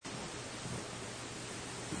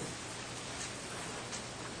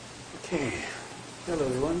Okay. Hello,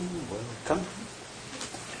 everyone. Welcome.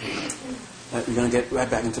 We're going to get right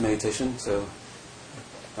back into meditation, so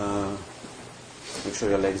make sure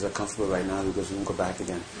your legs are comfortable right now because we won't go back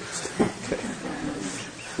again.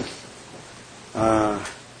 Okay.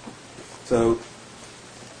 So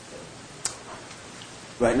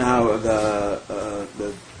right now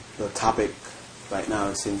the topic right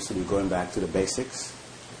now seems to be going back to the basics.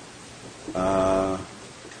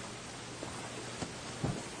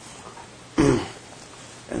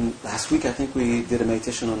 And last week I think we did a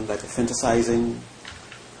meditation on like a fantasizing,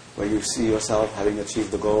 where you see yourself having achieved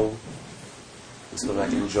the goal, and sort of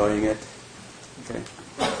like enjoying it. Okay.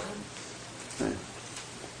 Right.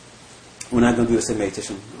 We're not going to do the same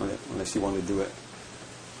meditation on it unless you want to do it.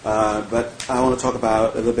 But I want to talk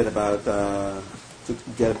about a little bit about to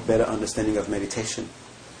get a better understanding of meditation.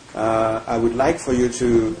 I would like for you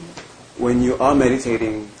to, when you are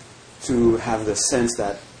meditating, to have the sense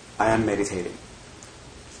that I am meditating.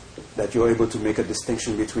 That you're able to make a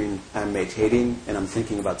distinction between I'm meditating and I'm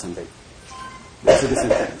thinking about something. They're two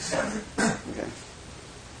different things. Okay.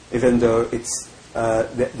 Even though it's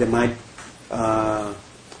they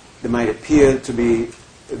might appear to be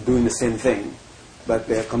doing the same thing, but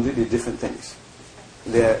they're completely different things.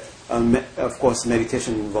 Of course,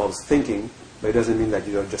 meditation involves thinking, but it doesn't mean that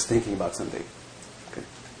you're just thinking about something. Okay.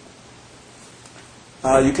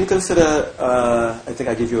 You can consider. I think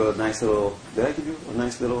I give you a nice little. Did I give you a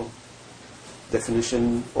nice little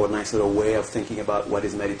definition or a nice little way of thinking about what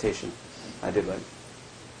is meditation? I did, right?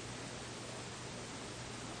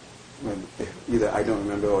 Either I don't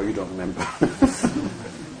remember or you don't remember.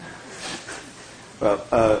 Well,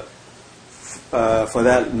 for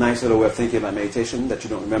that nice little way of thinking about meditation that you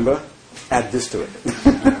don't remember, add this to it.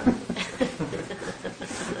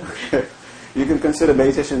 You can consider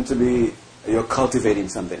meditation to be you're cultivating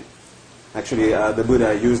something. Actually, the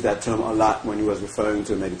Buddha used that term a lot when he was referring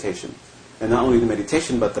to meditation. And not only the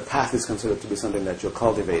meditation, but the path is considered to be something that you're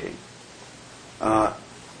cultivating.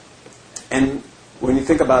 And when you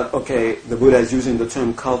think about, okay, the Buddha is using the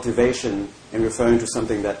term cultivation and referring to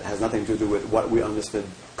something that has nothing to do with what we understood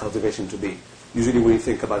cultivation to be. Usually when you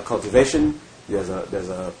think about cultivation, there's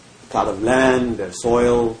a plot of land, there's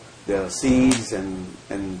soil, there are seeds and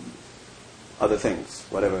other things,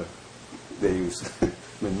 whatever they use,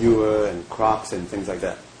 manure and crops and things like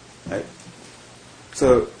that, right?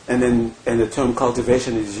 So, and the term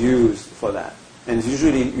cultivation is used for that. And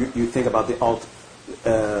usually you think about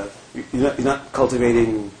you're not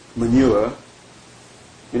cultivating manure,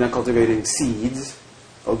 you're not cultivating seeds,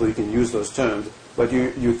 although you can use those terms, but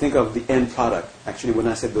you think of the end product. Actually, when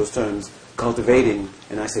I said those terms, cultivating,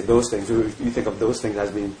 and I said those things, you think of those things as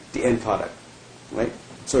being the end product, right?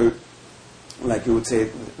 So, like you would say,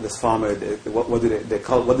 this farmer, what do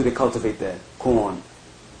they cultivate there? Corn.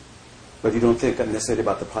 But you don't think necessarily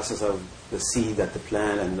about the process of the seed that the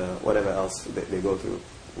plant and whatever else they go through.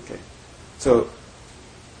 Okay, so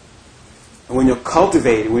when you're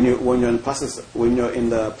cultivating, when you're in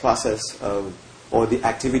the process of or the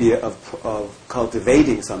activity of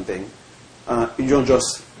cultivating something, you don't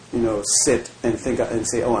just sit and think and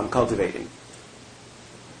say, oh, I'm cultivating.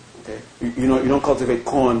 Okay, you don't cultivate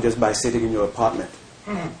corn just by sitting in your apartment.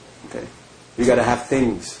 Okay, you got to have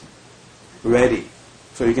things ready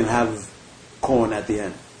so you can have corn at the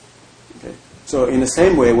end. Okay, so in the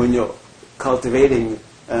same way, when you're cultivating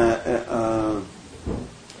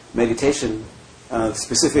meditation,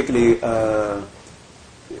 specifically,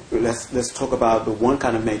 let's talk about the one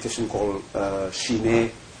kind of meditation called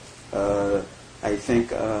Shine. I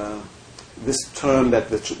think this term that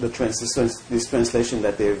this translation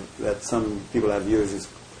that some people have used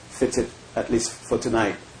fits it, at least for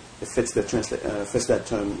tonight. It fits fits that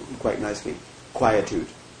term quite nicely. Quietude.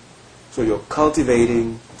 So you're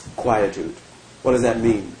cultivating quietude. What does that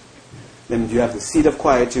mean? Then you have the seed of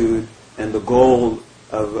quietude and the goal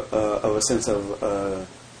of a sense of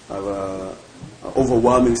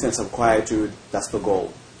overwhelming sense of quietude. That's the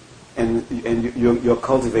goal, and you're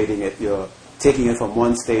cultivating it. You're taking it from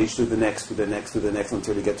one stage to the next, to the next, to the next,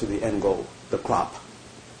 until you get to the end goal, the crop.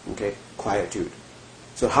 Okay, quietude.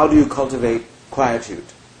 So how do you cultivate quietude?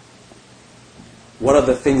 What are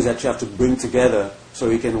the things that you have to bring together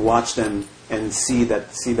so you can watch them and see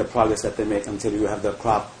the progress that they make until you have the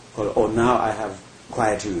crop called, oh, now I have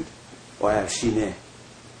quietude, or I have Shine.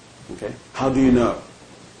 Okay? How do you know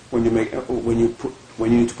when you need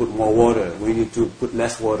to put more water, when you need to put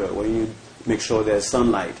less water, when you make sure there's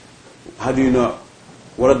sunlight? How do you know?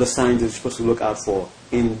 What are the signs that you're supposed to look out for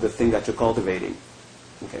in the thing that you're cultivating?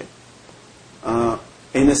 Okay.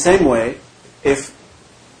 In the same way, if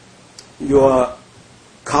you're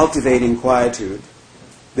cultivating quietude,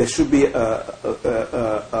 there should be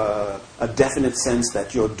a definite sense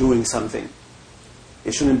that you're doing something.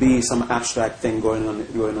 It shouldn't be some abstract thing going on.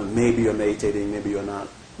 Maybe you're meditating, maybe you're not.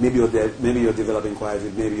 Maybe you're there, maybe you're developing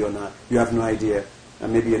quietude, maybe you're not. You have no idea.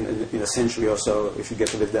 And maybe in a century or so, if you get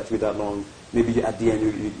to live that long, maybe at the end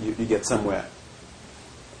you get somewhere.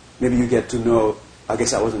 Maybe you get to know, I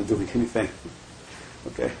guess I wasn't doing anything.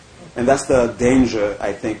 Okay? And that's the danger,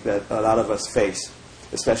 I think, that a lot of us face,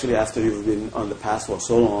 especially after you've been on the path for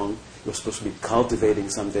so long. You're supposed to be cultivating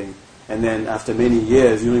something, and then after many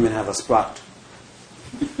years, you don't even have a sprout.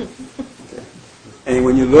 Okay? And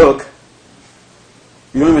when you look,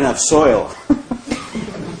 you don't even have soil.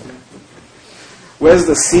 Where's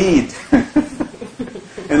the seed?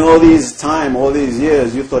 And all these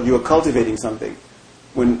years, you thought you were cultivating something.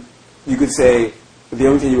 When you could say the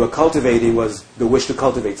only thing you were cultivating was the wish to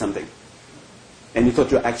cultivate something. And you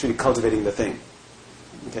thought you were actually cultivating the thing.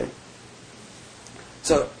 Okay?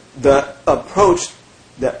 So the approach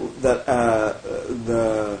the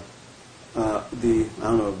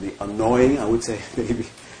annoying, I would say, maybe,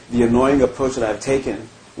 the annoying approach that I've taken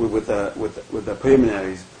with the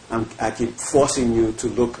preliminaries, I keep forcing you to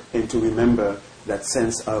look and to remember that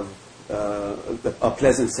sense of a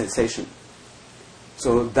pleasant sensation.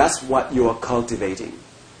 So that's what you're cultivating.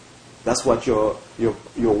 That's what you're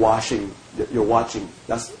watching. You're watching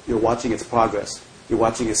its progress. You're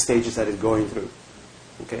watching its stages that it's going through.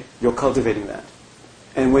 Okay, you're cultivating that.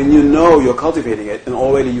 And when you know you're cultivating it, and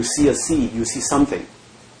already you see a seed, you see something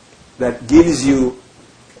that gives you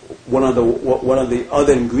one of the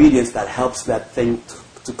other ingredients that helps that thing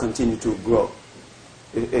to continue to grow.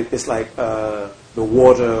 It's like the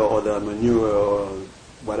water or the manure or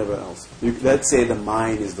whatever else. Let's say the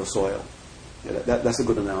mind is the soil. Yeah, that's a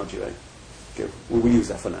good analogy, right? Okay, we use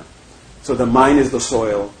that for now. So the mind is the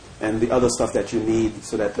soil, and the other stuff that you need,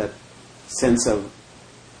 so that sense of,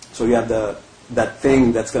 so you have that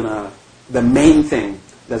thing that's the main thing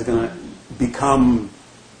that's gonna become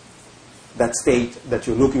that state that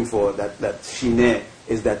you're looking for, that shine,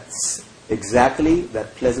 is exactly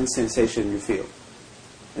that pleasant sensation you feel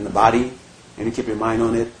in the body, and you keep your mind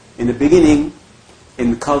on it. In the beginning,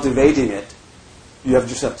 in cultivating it, you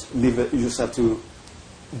just have to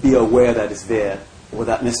be aware that it's there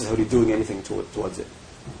without necessarily doing anything towards it.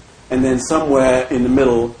 And then somewhere in the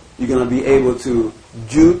middle, you're going to be able to,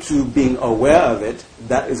 due to being aware of it,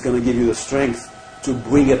 that is going to give you the strength to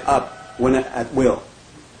bring it up when at will.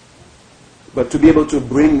 But to be able to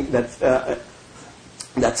bring that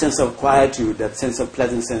sense of quietude, that sense of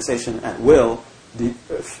pleasant sensation at will,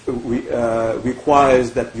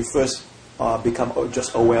 requires that you first become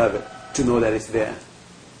just aware of it, to know that it's there.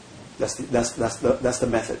 That's the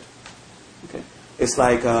method. Okay, it's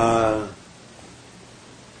like I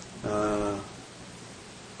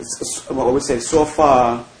would say so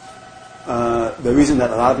far the reason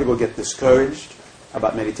that a lot of people get discouraged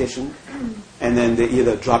about meditation, and then they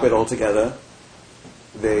either drop it altogether,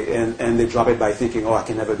 and they drop it by thinking, oh, I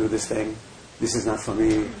can never do this thing. This is not for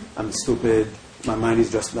me. I'm stupid. My mind is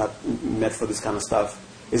just not meant for this kind of stuff.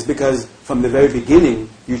 It's because from the very beginning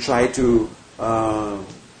you try to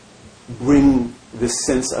bring this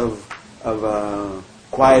sense of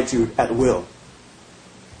quietude at will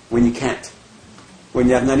when you can't, when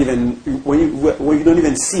you have not even, when you don't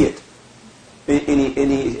even see it,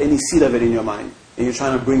 any seed of it in your mind, and you're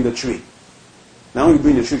trying to bring the tree. Now when you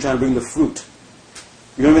bring the tree, you're trying to bring the fruit.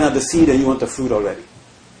 You don't even have the seed and you want the fruit already.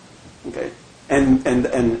 Okay, and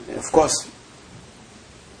of course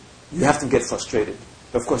you have to get frustrated.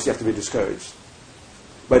 Of course you have to be discouraged.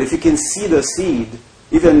 But if you can see the seed,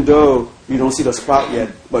 even though you don't see the sprout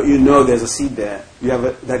yet, but you know there's a seed there,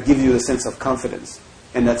 that gives you the sense of confidence.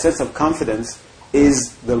 And that sense of confidence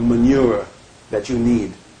is the manure that you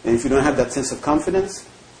need. And if you don't have that sense of confidence,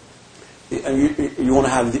 you want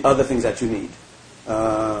to have the other things that you need.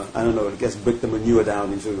 I don't know, I guess break the manure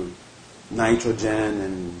down into nitrogen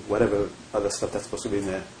and whatever other stuff that's supposed to be in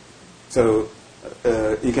there. So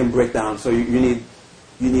you can break down. So you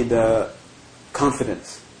need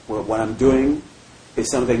confidence. Well, what I'm doing is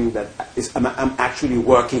something that I'm actually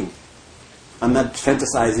working. I'm not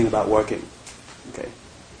fantasizing about working. Okay,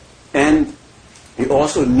 and you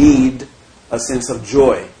also need a sense of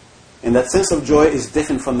joy, and that sense of joy is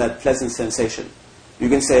different from that pleasant sensation. You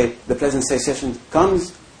can say the pleasant sensation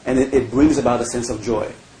comes and it brings about a sense of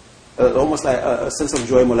joy, almost like a sense of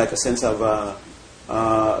joy, more like a sense of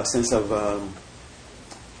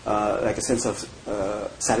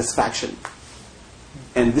satisfaction.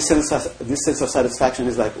 And this sense of satisfaction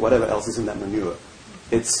is like whatever else is in that manure.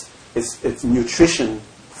 It's nutrition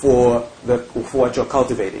for what you're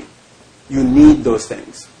cultivating. You need those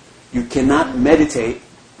things. You cannot meditate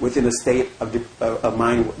within a state of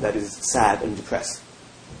mind that is sad and depressed.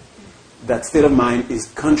 That state of mind is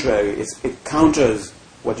contrary. It counters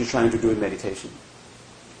what you're trying to do in meditation.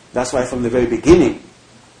 That's why from the very beginning,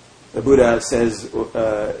 the Buddha says,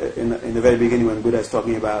 in the very beginning when Buddha is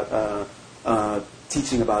talking about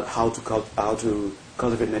teaching about how to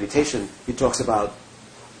cultivate meditation, he talks about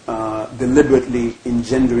deliberately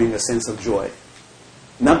engendering a sense of joy.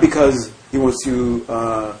 Not because he wants to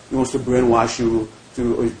brainwash you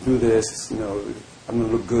to do this, I'm going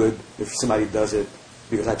to look good if somebody does it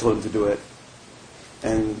because I told him to do it.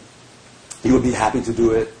 And he will be happy to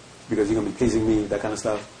do it because you're going to be pleasing me, that kind of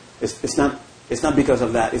stuff. It's not because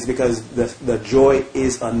of that. It's because the joy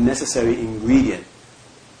is a necessary ingredient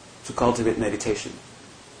to cultivate meditation.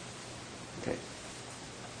 Okay.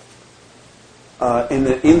 In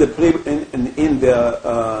the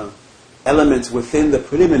elements within the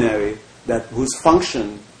preliminary whose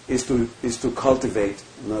function is to cultivate,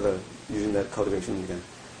 using that cultivation again,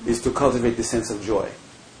 is to cultivate the sense of joy.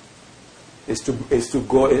 Is to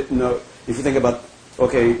go, if you think about,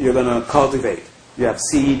 okay, you're going to cultivate. You have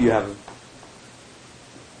seed, you have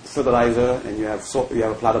fertilizer, and you have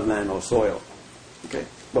a plot of land or soil. Okay,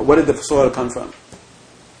 but where did the soil come from?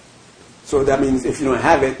 So that means if you don't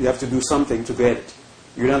have it, you have to do something to get it.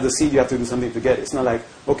 You don't have the seed, you have to do something to get it. It's not like,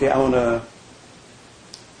 okay, I wanna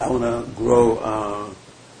grow,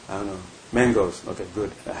 I don't know, mangoes. Okay,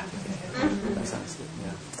 good. That sounds good.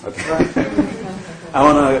 Yeah. Okay. I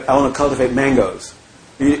wanna cultivate mangoes.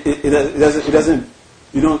 It doesn't.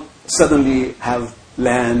 You don't suddenly have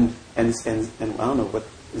land and I don't know what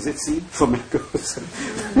is it, seed for mangoes.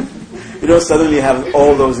 You don't suddenly have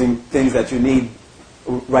all those things that you need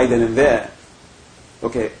right then and there.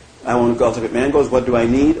 Okay, I want to cultivate mangoes. What do I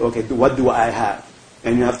need? Okay, what do I have?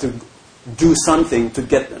 And you have to do something to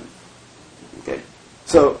get them. Okay,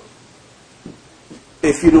 so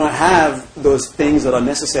if you don't have those things that are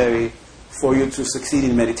necessary for you to succeed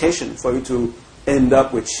in meditation, for you to end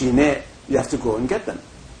up with shine, you have to go and get them.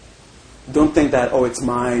 Don't think that, oh, it's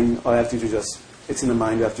mine, or I have to it's in the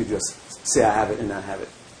mind, you have to just say I have it and not have it.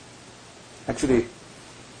 Actually,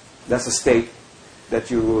 that's a state that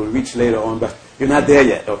you will reach later on, but you're not there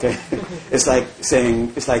yet, okay? It's like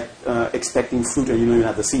expecting fruit and you don't even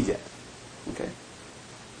have the seed yet. Okay?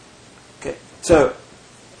 Okay. So,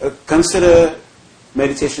 consider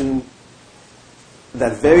meditation,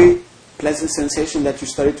 that very pleasant sensation that you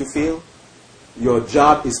started to feel, your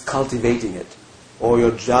job is cultivating it, or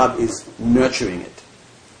your job is nurturing it.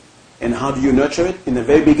 And how do you nurture it? In the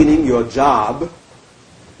very beginning, your job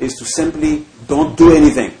is to simply don't do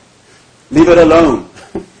anything. Leave it alone.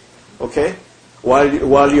 Okay?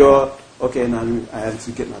 While you're, okay, now I have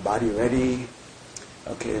to get my body ready.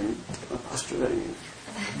 Okay,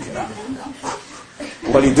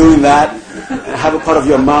 while you're doing that, have a part of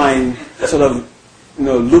your mind sort of,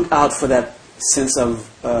 look out for that sense of,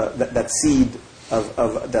 that seed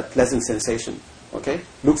of that pleasant sensation. Okay?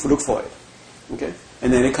 Look for it. Okay?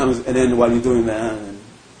 And then it comes, and then while you're doing that,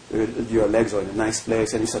 your legs are in a nice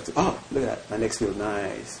place, and you start to, oh, look at that, my legs feel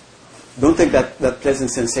nice. Don't think that pleasant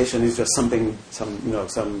sensation is just some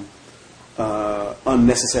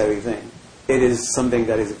unnecessary thing. It is something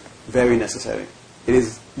that is very necessary. It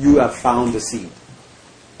is, you have found the seed.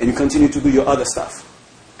 And you continue to do your other stuff.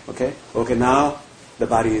 Okay? Okay, now the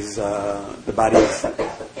body is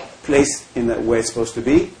placed in where it's supposed to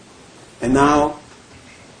be. And now,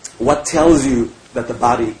 what tells you that the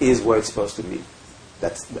body is where it's supposed to be?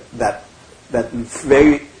 That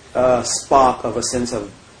very spark of a sense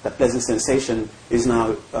of that pleasant sensation is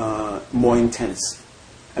now more intense.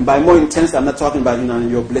 And by more intense, I'm not talking about,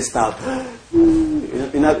 you're blissed out.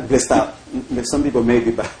 You're not blissed out. Some people may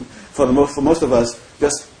be, but for most of us,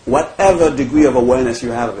 just whatever degree of awareness you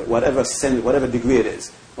have of it, whatever degree it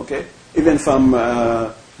is, okay? Even from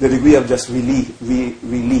the degree of just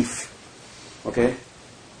relief, okay?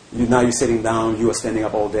 Now you're sitting down, you are standing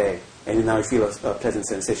up all day, and now you feel a pleasant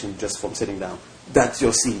sensation just from sitting down. That's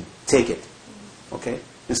your seed. Take it, okay?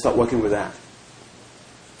 And start working with that.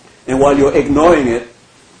 And while you're ignoring it,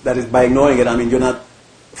 that is, by ignoring it, I mean you're not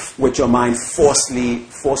with your mind forcefully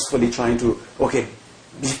trying to, okay,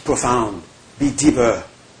 be profound, be deeper,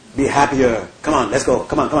 be happier. Come on, let's go.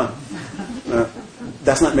 Come on.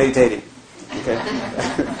 That's not meditating. Okay?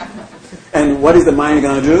 And what is the mind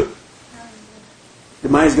going to do? The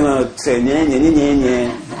mind is going to say, nye, nye, nye, nye,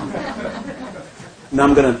 nye. Now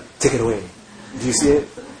I'm going to take it away. Do you see it?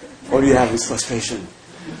 All you have is frustration.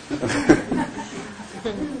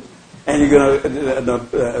 And you're going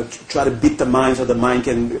to try to beat the mind so the mind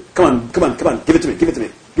can, come on, give it to me. Give me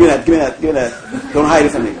that. Don't hide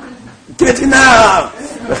it from me. Give it to me now!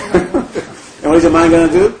 And what is your mind going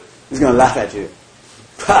to do? It's going to laugh at you.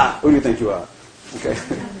 Ha! Who do you think you are? Okay.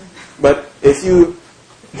 But if you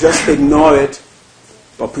just ignore it,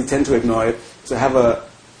 or pretend to ignore it, so have a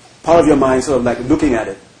part of your mind sort of like looking at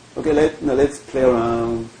it. Okay, let's play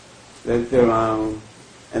around,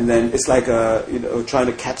 and then it's like trying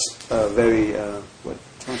to catch a very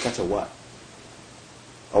trying to catch a what?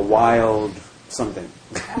 A wild something.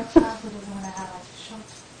 A child who doesn't want to have a shot.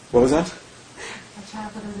 What was that? A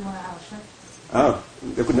child who doesn't want to have a shot. Oh,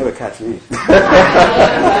 they could never catch me.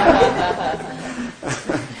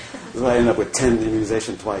 So I ended up with 10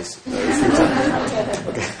 immunization twice.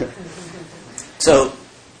 Okay. So,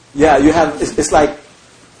 yeah, you have, it's like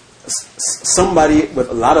somebody with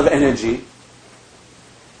a lot of energy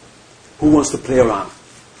who wants to play around.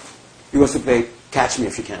 He wants to play catch me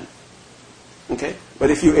if you can. Okay? But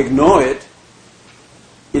if you ignore it,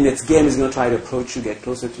 in its game it's going to try to approach you, get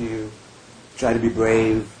closer to you, try to be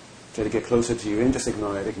brave, try to get closer to you, and just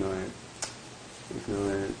ignore it.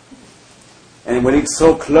 And when it's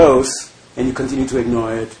so close, and you continue to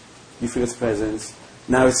ignore it, you feel its presence.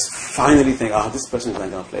 Now it's finally thinking, this person is not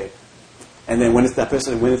going to play. And then when it's that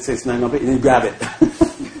person, when it says not going to play, then you grab it.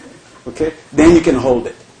 Okay? Then you can hold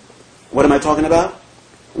it. What am I talking about?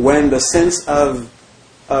 When the sense of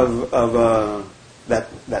that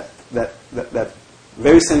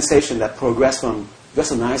very sensation that progresses from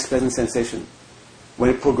just a nice, pleasant sensation, when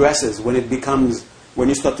it progresses, when it becomes, when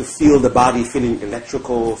you start to feel the body feeling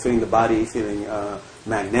electrical, feeling the body feeling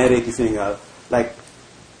magnetic, you feeling like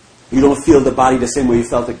you don't feel the body the same way you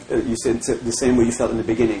felt it, you said the same way you felt in the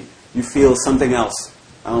beginning. You feel something else.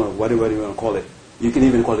 I don't know, whatever you want to call it. You can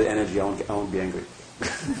even call it energy. I won't be angry.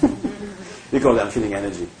 You call it I'm feeling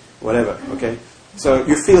energy. Whatever, okay? So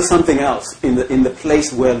you feel something else in the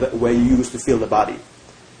place where you used to feel the body.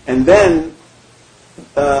 And then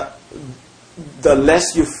the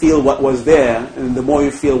less you feel what was there, and the more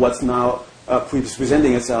you feel what's now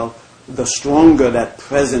presenting itself, the stronger that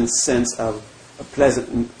present sense of a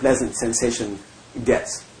pleasant sensation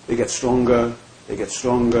gets. It gets stronger, it gets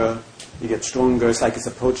stronger, it gets stronger. It's like it's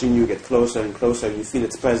approaching you, get closer and closer, and you feel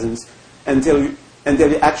its presence until you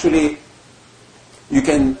actually, you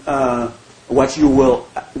can, what you will,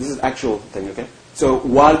 this is actual thing, okay? So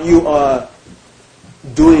while you are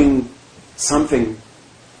doing something,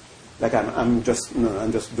 like I'm just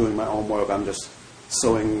doing my own work. I'm just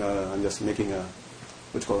sewing. I'm just making a,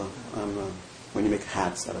 what you call it? When you make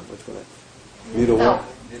hats out of, what you call it? Needlework.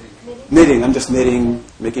 Knitting. I'm just knitting,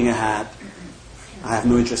 making a hat. I have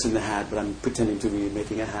no interest in the hat, but I'm pretending to be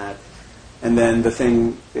making a hat. And then the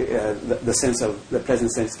thing, the sense of, the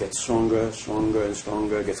pleasant sense gets stronger, stronger and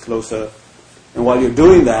stronger, gets closer. And while you're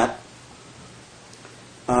doing that,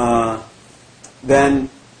 then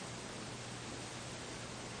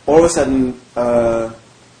all of a sudden,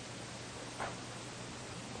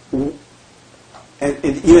 and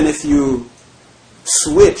even if you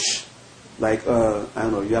switch, like, I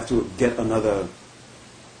don't know, you have to get another,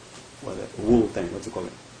 wool thing, what do you call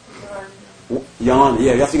it? Yarn,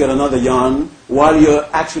 yeah, you have to get another yarn while you're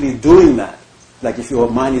actually doing that. Like if your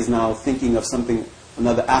mind is now thinking of something,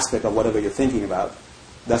 another aspect of whatever you're thinking about,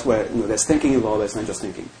 that's where, there's thinking involved, it's not just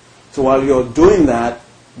thinking. So while you're doing that,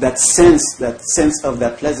 that sense of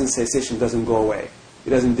that pleasant sensation doesn't go away. It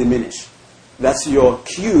doesn't diminish. That's your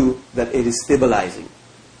cue that it is stabilizing.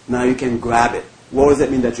 Now you can grab it. What does that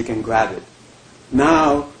mean that you can grab it?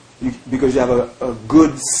 Now, because you have a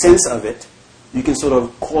good sense of it, you can sort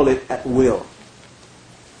of call it at will.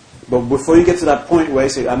 But before you get to that point where you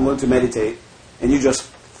say, I'm going to meditate, and you just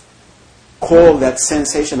call that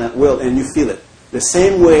sensation at will, and you feel it. The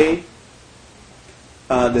same way,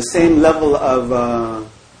 the same level of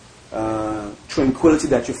tranquility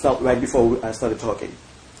that you felt right before I started talking.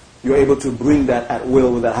 You're able to bring that at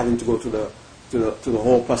will without having to go to the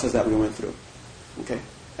whole process that we went through. Okay?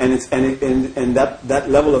 And that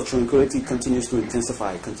level of tranquility continues to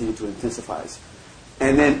intensify, intensifies.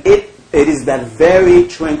 And then it is that very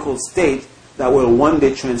tranquil state that will one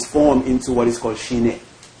day transform into what is called shine.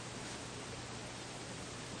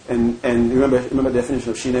 And remember the definition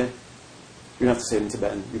of shine? You don't have to say it in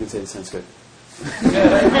Tibetan. You can say it in Sanskrit.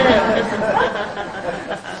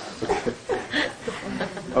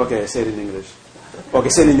 Okay, say it in English. Okay,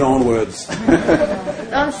 say it in your own words.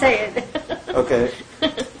 Don't say it. Okay.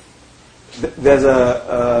 There's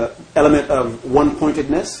a element of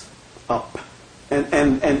one-pointedness, up.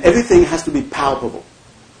 And everything has to be palpable.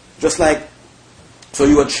 Just like, so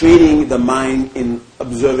you are training the mind in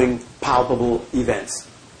observing palpable events.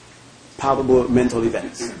 Palpable mental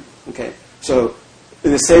events. Okay? So,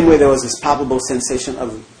 in the same way there was this palpable sensation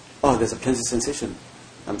of, there's a pleasant sensation.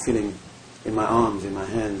 I'm feeling in my arms, in my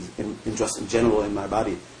hands, in just in general in my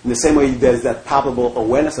body. In the same way there's that palpable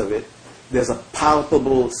awareness of it, there's a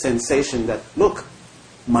palpable sensation that, look,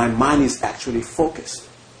 my mind is actually focused.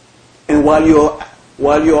 And while you're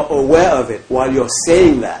aware of it, while you're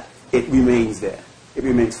saying that, it remains there. It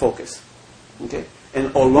remains focused. Okay?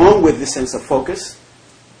 And along with this sense of focus,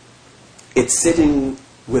 it's sitting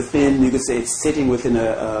within, you could say it's sitting within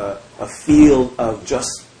a field of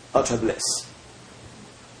just utter bliss.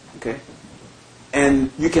 Okay?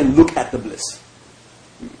 And you can look at the bliss.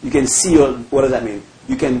 You can see, what does that mean?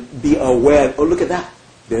 You can be aware, oh, look at that.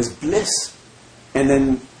 There's bliss. And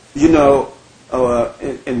then, in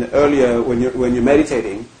earlier, when you're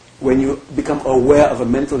meditating, when you become aware of a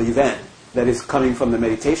mental event that is coming from the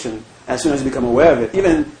meditation, as soon as you become aware of it,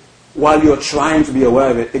 even while you're trying to be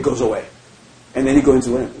aware of it, it goes away. And then you go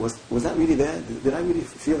into it. Was that really there? Did I really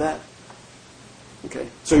feel that? Okay.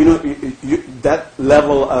 So, that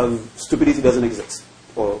level of stupidity doesn't exist.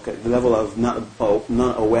 Or, the level of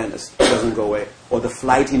non-awareness doesn't go away. Or the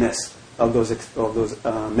flightiness of those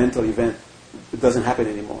mental events, it doesn't happen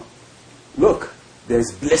anymore. Look,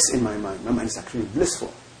 there's bliss in my mind. My mind is actually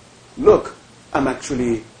blissful. Look, I'm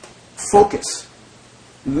actually focused.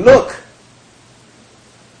 Look,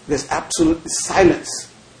 there's absolute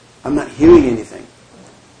silence. I'm not hearing anything.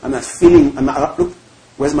 I'm not feeling. Look,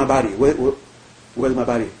 where's my body? Where's my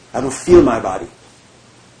body? I don't feel my body.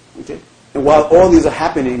 Okay? And while all these are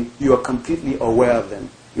happening, you are completely aware of them.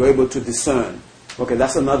 You're able to discern. Okay,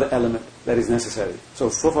 that's another element that is necessary. So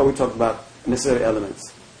far we talked about necessary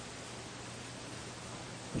elements.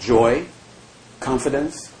 Joy,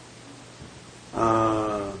 confidence,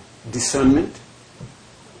 discernment,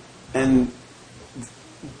 and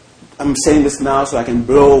I'm saying this now so I can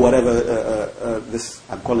blow whatever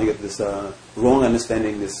I'm calling it this wrong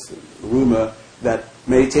understanding, this rumor that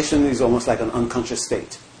meditation is almost like an unconscious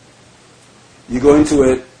state. You go into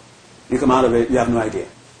it, you come out of it, you have no idea.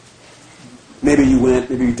 Maybe you went,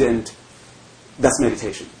 maybe you didn't. That's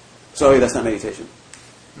meditation. Sorry, that's not meditation.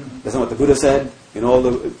 That's not what the Buddha said. In all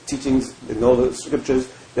the teachings, in all the scriptures,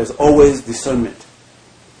 there's always discernment.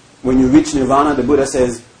 When you reach nirvana, the Buddha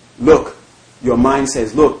says, look, your mind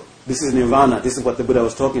says, look, this is nirvana. This is what the Buddha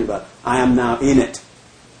was talking about. I am now in it.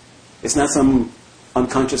 It's not some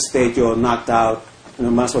unconscious state you're knocked out.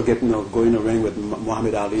 Might as well go in a ring with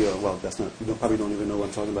Muhammad Ali, or, well, that's not, you probably don't even know what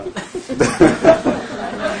I'm talking about.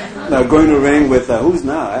 Now, go in a ring with, who's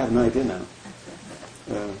now? I have no idea now.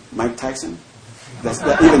 Mike Tyson?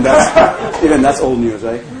 Even that's old news,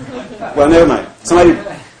 right? Well, never mind.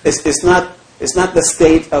 It's not the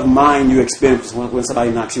state of mind you experience when somebody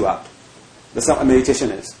knocks you out. That's not what meditation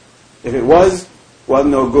is. If it was, well,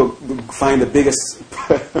 go find the biggest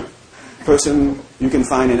person you can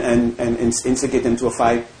find and instigate them to a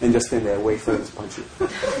fight and just stand there, wait for them to punch you.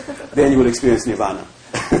 Then you will experience nirvana.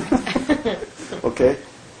 Okay?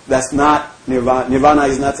 That's not nirvana. Nirvana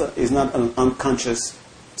is not an unconscious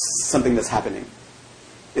something that's happening.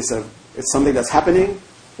 It's something that's happening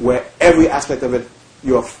where every aspect of it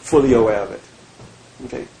you are fully aware of it.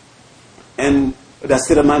 Okay? And that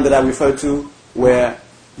state of mind that I referred to, where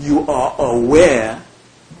you are aware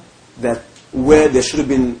that where there should have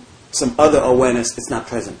been some other awareness, it's not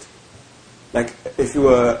present. Like if you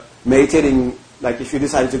were meditating, like if you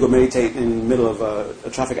decided to go meditate in the middle of a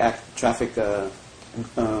traffic, in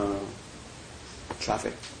the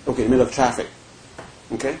middle of traffic,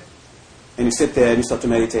 okay? And you sit there and you start to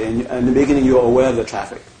meditate, and in the beginning you're aware of the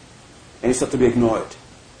traffic, and you start to ignore it.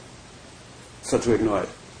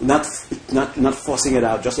 Not forcing it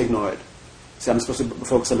out, just ignore it. See, I'm supposed to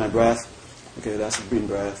focus on my breath. Okay, that's in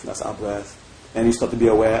breath, that's out breath. And you start to be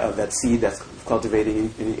aware of that seed that's cultivating,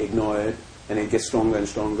 and you ignore it, and it gets stronger and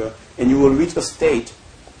stronger. And you will reach a state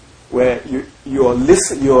where you're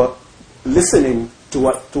listening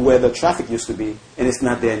to where the traffic used to be, and it's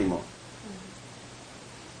not there anymore.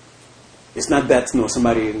 It's not that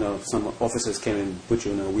somebody, some officers came and put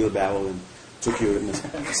you in a wheelbarrow and took you in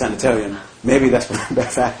a sanitarium. Maybe that's what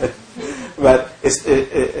that happened, but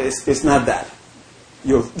it's not that.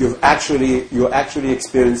 You're actually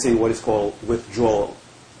experiencing what is called withdrawal.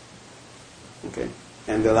 Okay,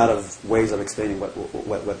 and there are a lot of ways of explaining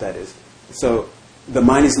what that is. So the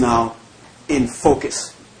mind is now in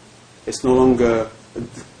focus. It's no longer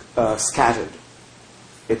scattered.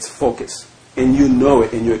 It's focused, and you know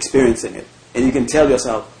it, and you're experiencing it, and you can tell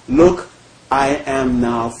yourself, "Look, I am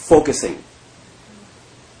now focusing."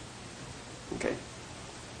 Okay.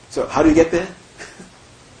 So how do you get there?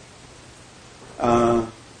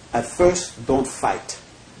 At first, don't fight.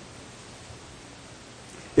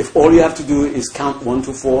 If all you have to do is count 1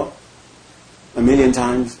 to 4 a million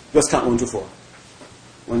times, just count 1 to 4.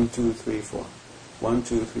 1, 2, 3, 4. 1,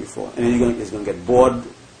 2, 3, 4. And then you're going to get bored.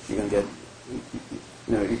 You're going to get,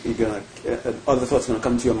 you're going to, other thoughts are going to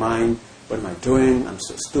come to your mind. What am I doing? I'm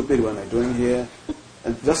so stupid. What am I doing here?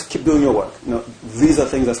 And just keep doing your work. These are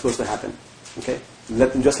things that are supposed to happen. Okay?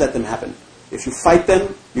 Just let them happen. If you fight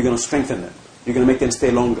them, you're going to strengthen them. You're going to make them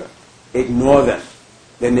stay longer. Ignore them.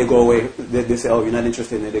 Then they go away. They say, oh, you're not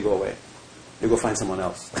interested, and then they go away. They go find someone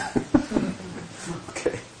else.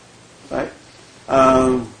 Okay? Right?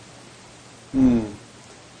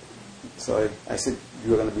 So I said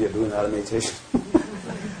you were going to be doing a lot of meditation.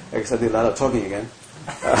 I guess I did a lot of talking again.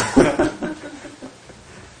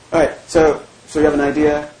 All right, so you have an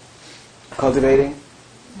idea, cultivating.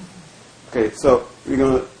 Okay, so you're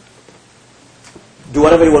going to do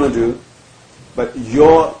whatever you want to do, but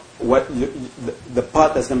the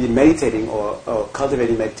part that's going to be meditating or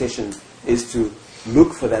cultivating meditation is to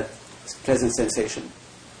look for that pleasant sensation.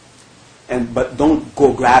 But don't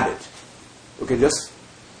go grab it. Okay, just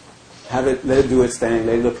have it, let it do its thing,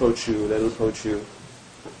 let it approach you,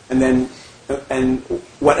 and then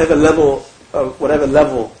whatever level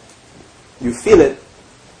you feel it,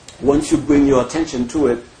 once you bring your attention to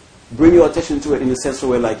it in a sense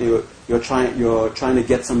where like you're trying to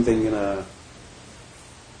get something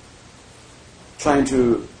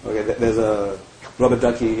there's a rubber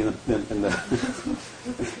ducky in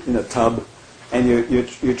a tub, and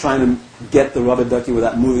you're trying to get the rubber ducky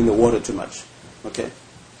without moving the water too much. Okay,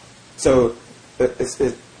 so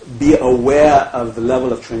be aware of the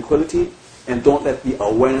level of tranquility, and don't let the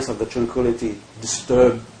awareness of the tranquility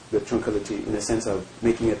disturb the tranquility in the sense of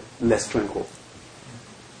making it less tranquil.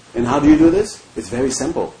 And how do you do this? It's very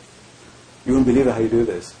simple. You won't believe how you do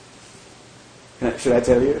this. Should I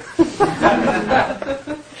tell you?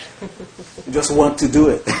 You just want to do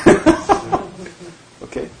it.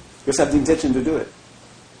 Okay? Just have the intention to do it.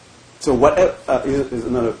 So whatever is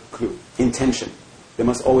another clue. Intention. There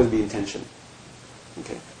must always be intention.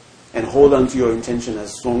 Okay? And hold on to your intention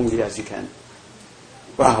as strongly as you can.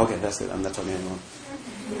 Wow, okay, that's it. I'm not talking anymore.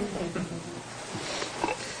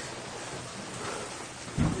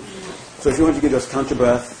 So if you want, you can just count your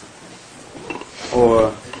breath,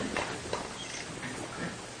 or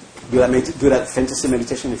do that fantasy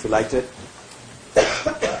meditation if you liked it.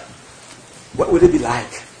 What would it be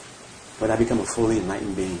like when I become a fully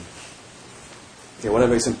enlightened being? Okay,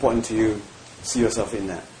 whatever is important to you, see yourself in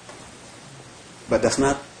that. But that's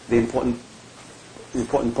not the important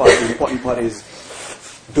part. The important part is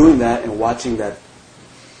doing that and watching that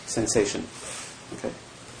sensation. Okay?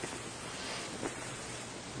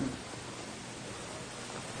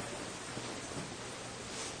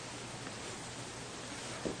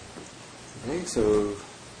 Okay, so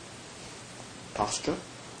posture.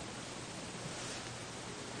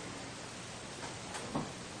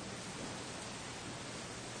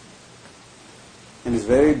 And it's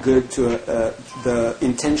very good to, the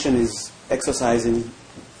intention is exercising,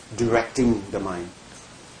 directing the mind.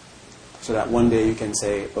 So that one day you can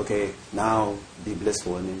say, okay, now be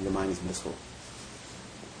blissful, and then the mind is blissful.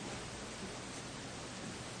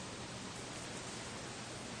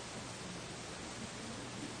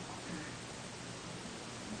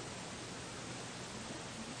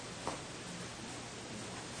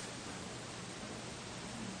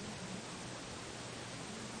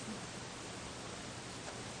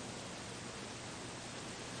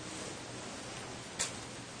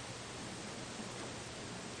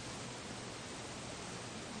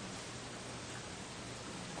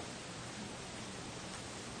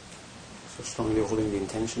 So strongly holding the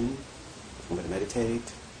intention, I'm going to meditate,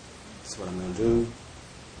 this is what I'm going to do.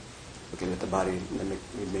 Okay, let the body,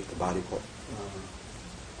 make the body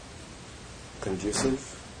conducive.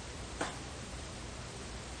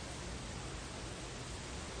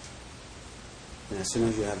 And as soon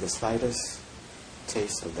as you have the slightest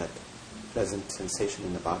taste of that pleasant sensation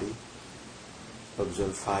in the body,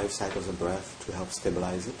 observe 5 cycles of breath to help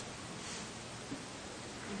stabilize it.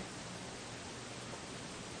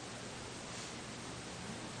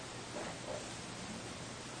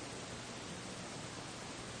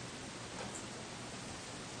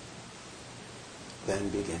 Then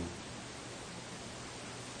begin.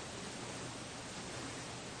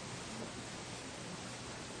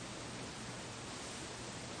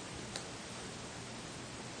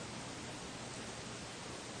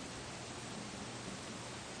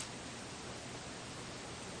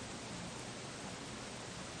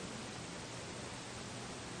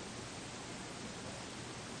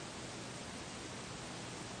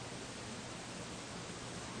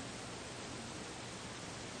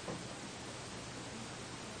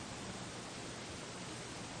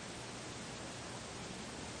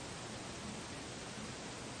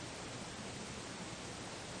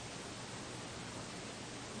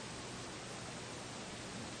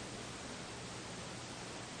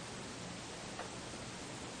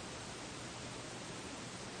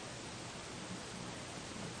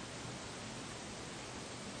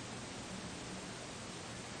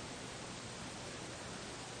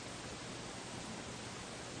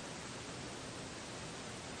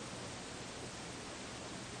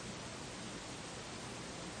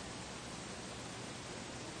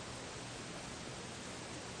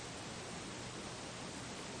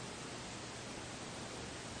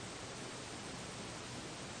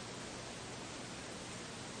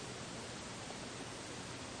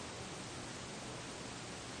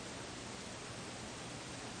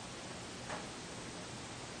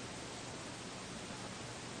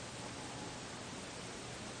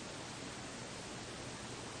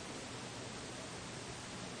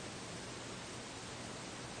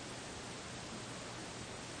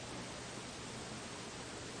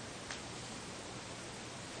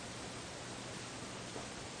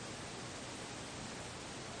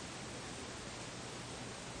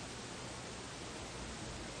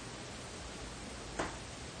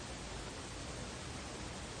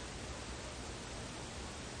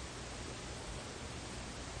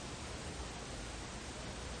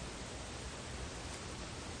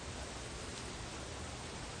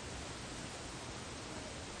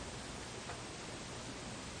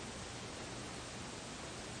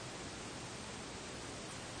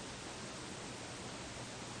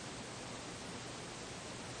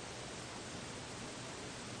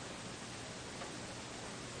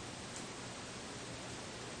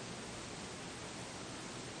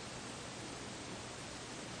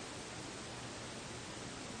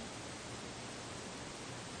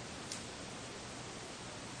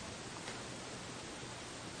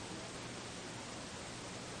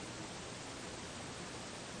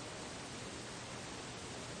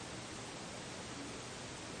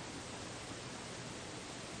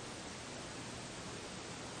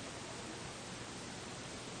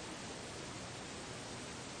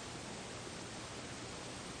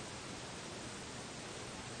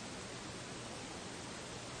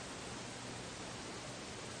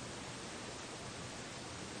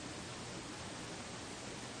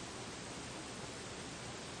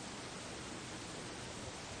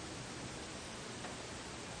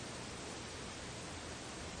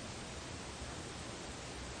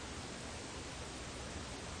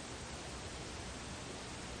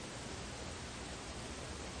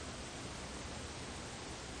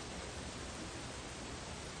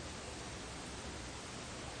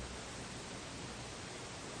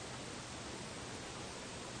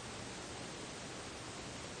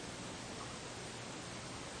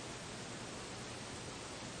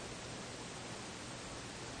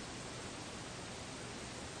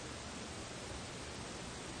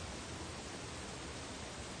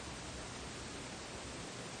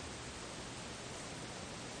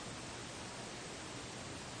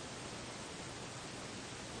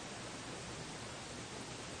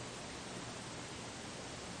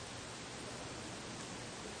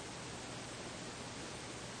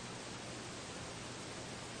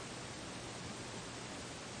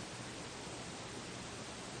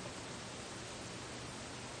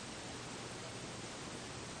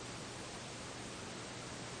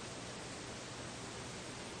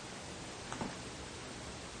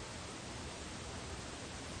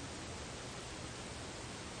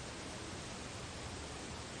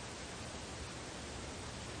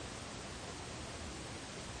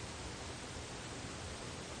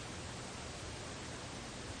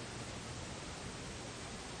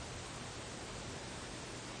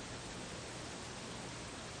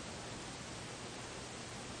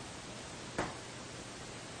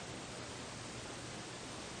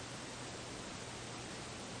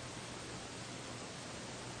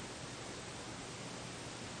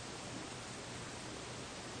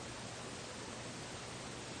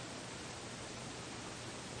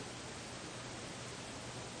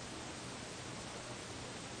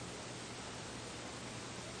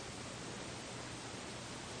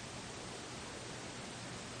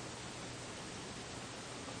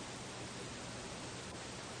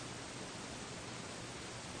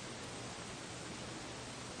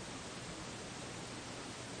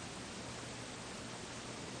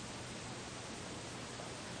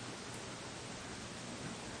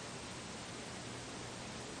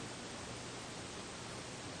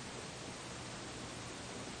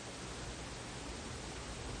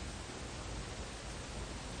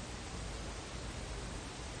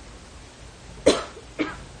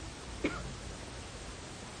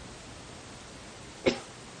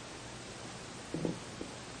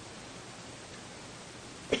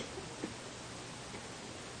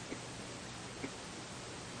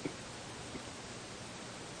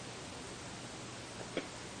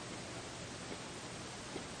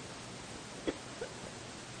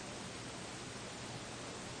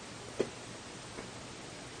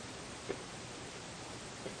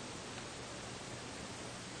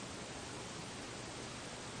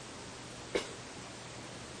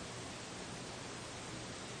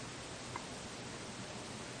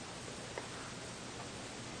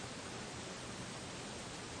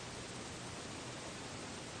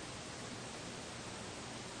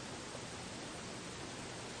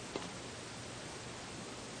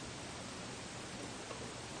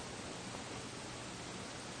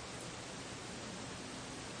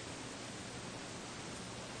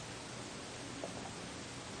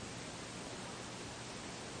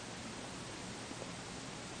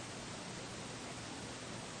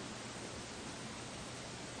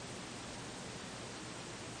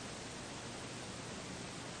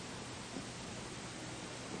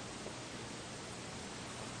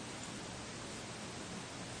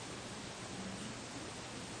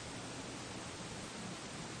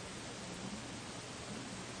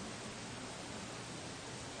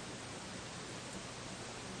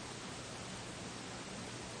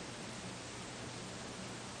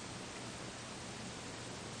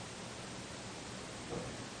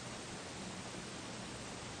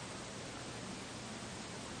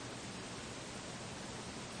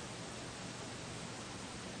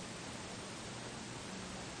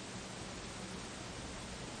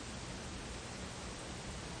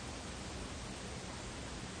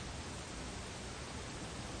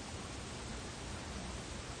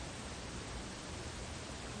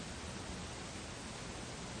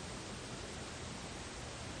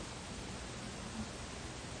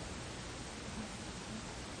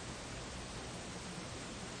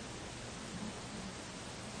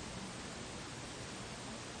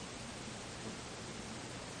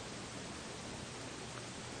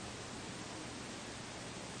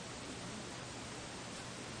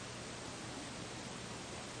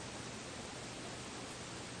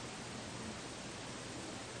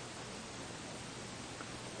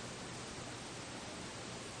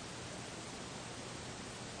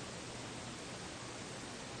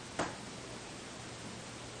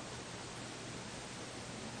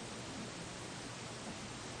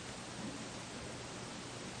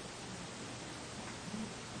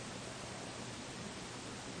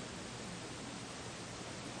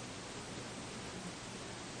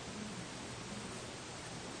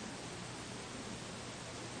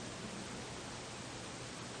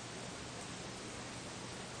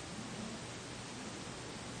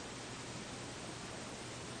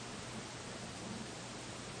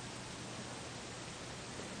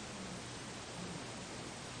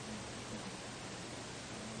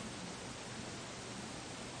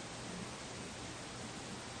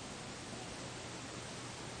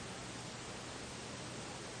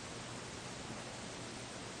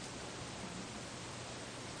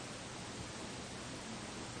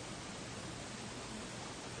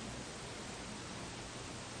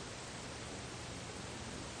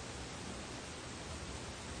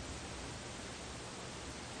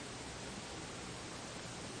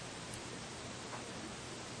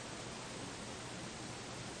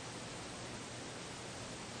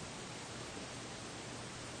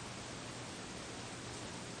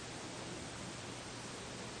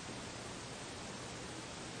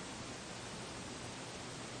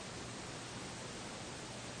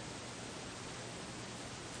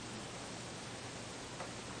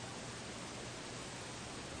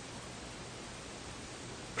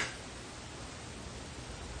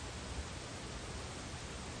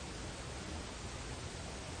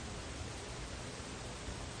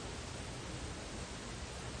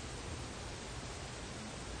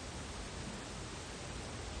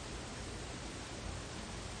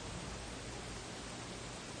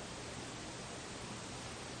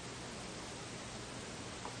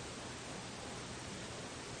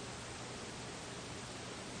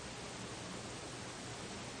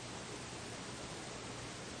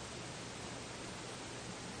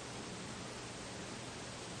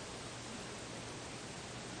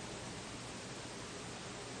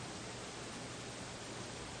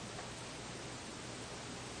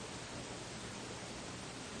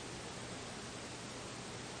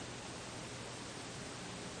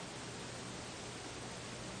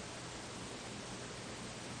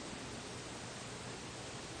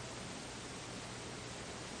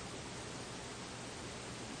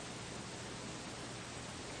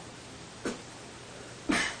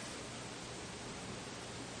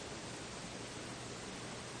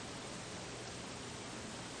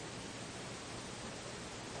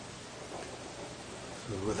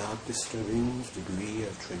 without disturbing degree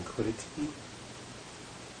of tranquility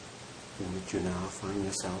in which you now find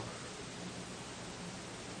yourself.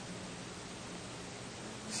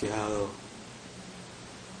 See how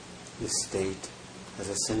this state has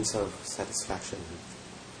a sense of satisfaction.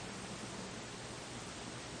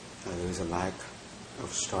 There is a lack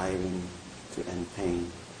of striving to end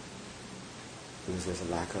pain because there's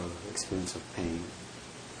a lack of experience of pain.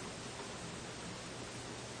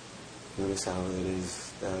 Notice how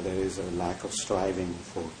there is a lack of striving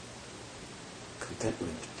for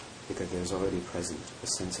contentment because there's already present a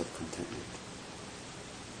sense of contentment.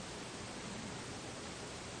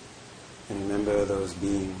 And remember those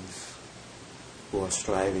beings who are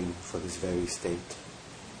striving for this very state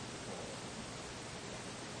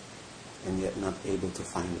and yet not able to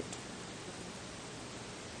find it.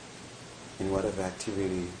 In whatever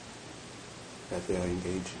activity that they are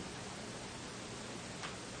engaging.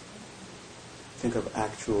 Think of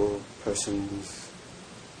actual persons,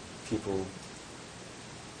 people,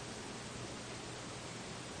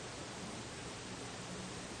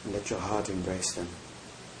 and let your heart embrace them.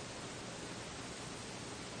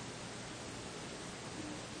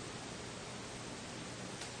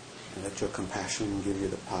 And let your compassion give you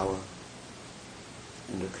the power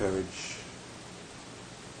and the courage.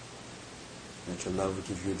 Let your love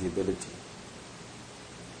give you the ability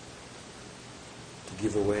to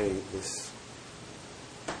give away this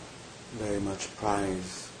very much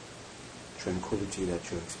prized tranquility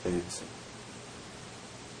that you're experiencing.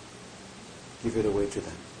 Give it away to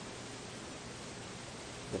them.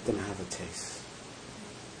 Let them have a taste.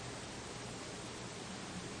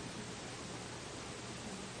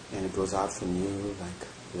 And it goes out from you like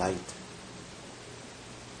light.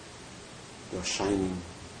 You're shining.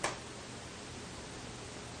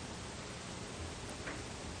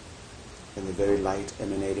 And the very light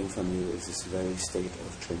emanating from you is this very state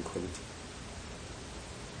of tranquility.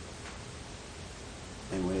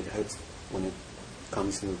 And when it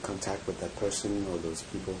comes into contact with that person or those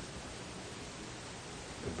people,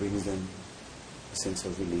 it brings them a sense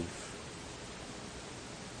of relief.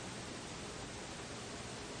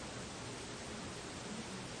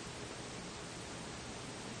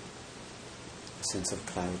 A sense of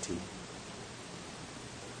clarity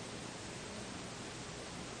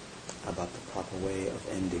about the proper way of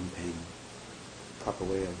ending pain, proper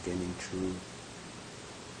way of gaining true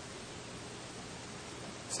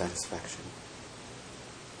satisfaction,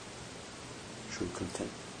 true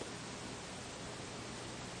contentment.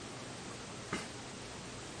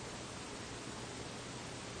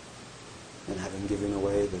 And having given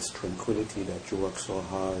away this tranquility that you work so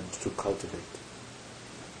hard to cultivate,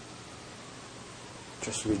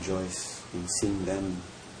 just rejoice in seeing them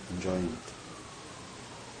enjoying it.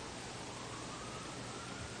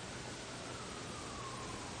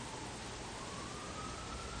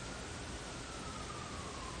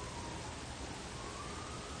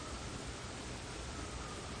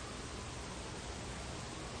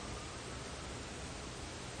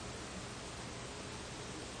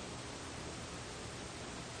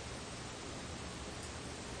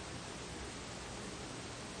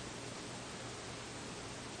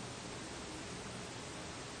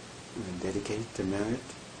 And dedicate the merit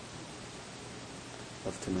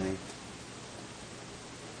of tonight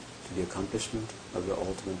to the accomplishment of your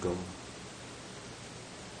ultimate goal.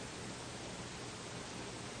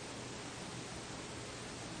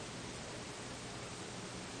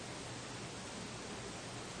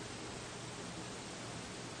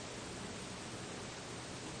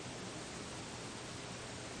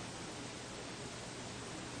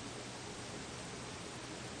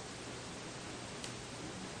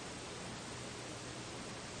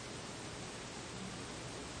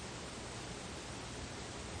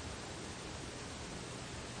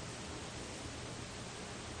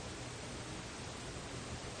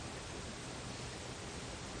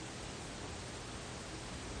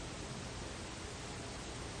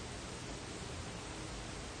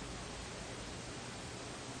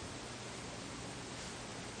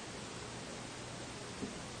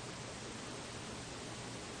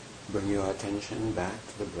 Bring your attention back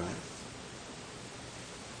to the breath.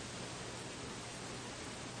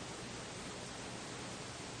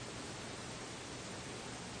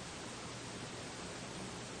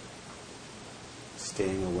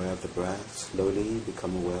 Staying aware of the breath, slowly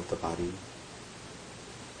become aware of the body.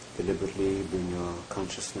 Deliberately bring your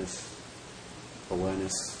consciousness,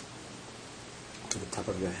 awareness to the top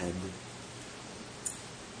of your head.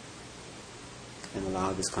 And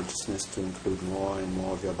allow this consciousness to include more and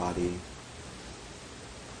more of your body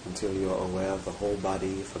until you're aware of the whole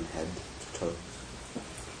body from head to toes.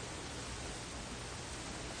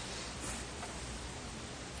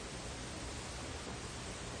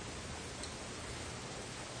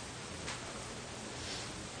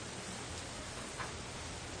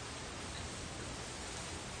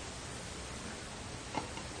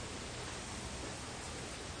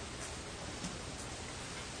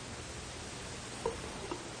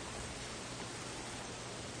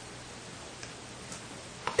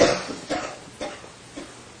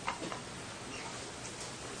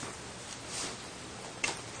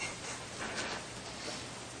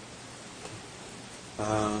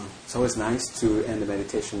 it's always nice to end the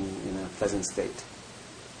meditation in a pleasant state.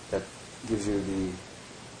 That gives you the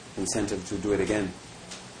incentive to do it again.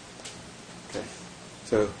 Okay.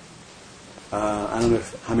 So, I don't know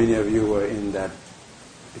how many of you were in that,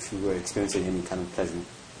 if you were experiencing any kind of pleasant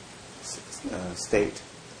state.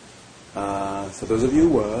 For those of you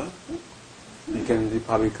who were, you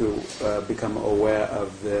probably could become aware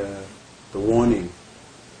of the warning.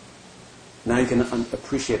 Now you can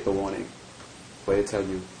appreciate the warning, where they tell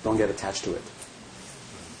you, don't get attached to it.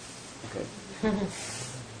 Okay.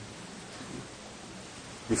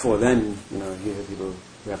 Before then, you hear people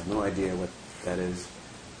who have no idea what that is.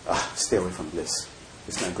 Stay away from bliss.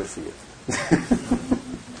 It's not good for you.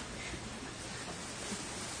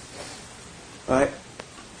 All right.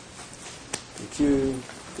 Thank you.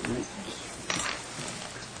 Good night.